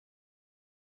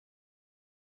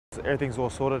Everything's all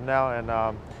sorted now, and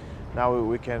now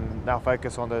we can now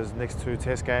focus on those next 2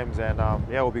 test games, and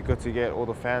yeah, it'll be good to get all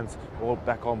the fans all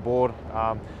back on board.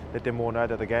 Let them all know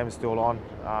that the game is still on,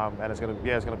 and it's gonna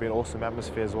be an awesome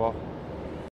atmosphere as well.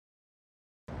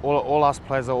 All us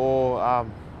players are all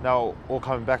now all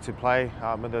coming back to play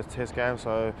in those test games.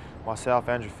 So myself,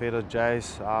 Andrew Feeder,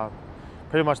 Jace,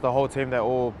 pretty much the whole team that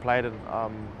all played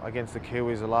against the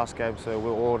Kiwis the last game. So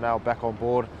we're all now back on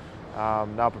board.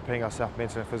 Now preparing ourselves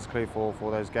mentally and physically for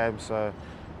those games. So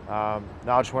now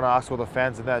I just want to ask all the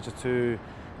fans and that just to,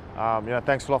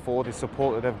 thanks a lot for all the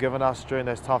support that they've given us during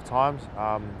those tough times.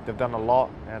 They've done a lot,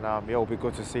 and yeah, it'll be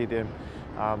good to see them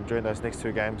during those next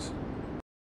 2 games.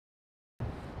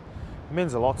 It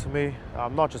means a lot to me,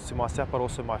 not just to myself but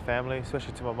also my family,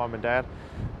 especially to my mum and dad.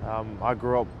 I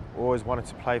grew up always wanting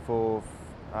to play for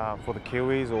the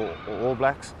Kiwis or All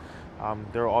Blacks.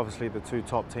 They're obviously the 2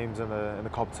 top teams in the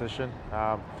competition.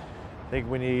 I think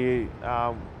when you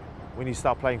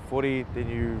start playing footy, then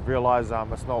you realise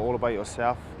it's not all about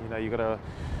yourself. You got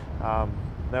to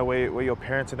know where your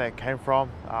parents and that came from,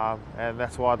 and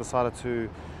that's why I decided to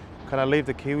kind of leave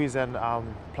the Kiwis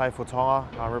and play for Tonga.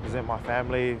 I represent my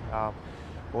family,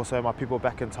 also my people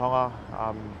back in Tonga.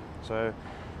 So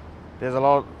there's a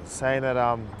lot saying that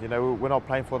we're not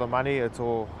playing for the money. It's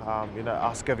all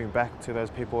us giving back to those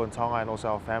people in Tonga and also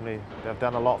our family. They've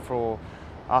done a lot for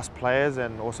us players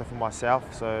and also for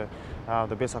myself. So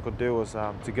the best I could do was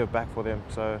to give back for them.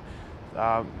 So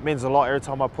it means a lot every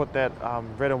time I put that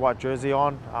red and white jersey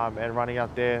on and running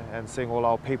out there and seeing all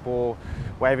our people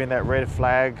waving that red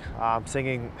flag,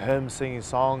 singing hymns, singing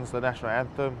songs, the national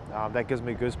anthem. That gives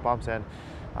me goosebumps, and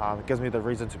it gives me the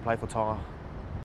reason to play for Tonga.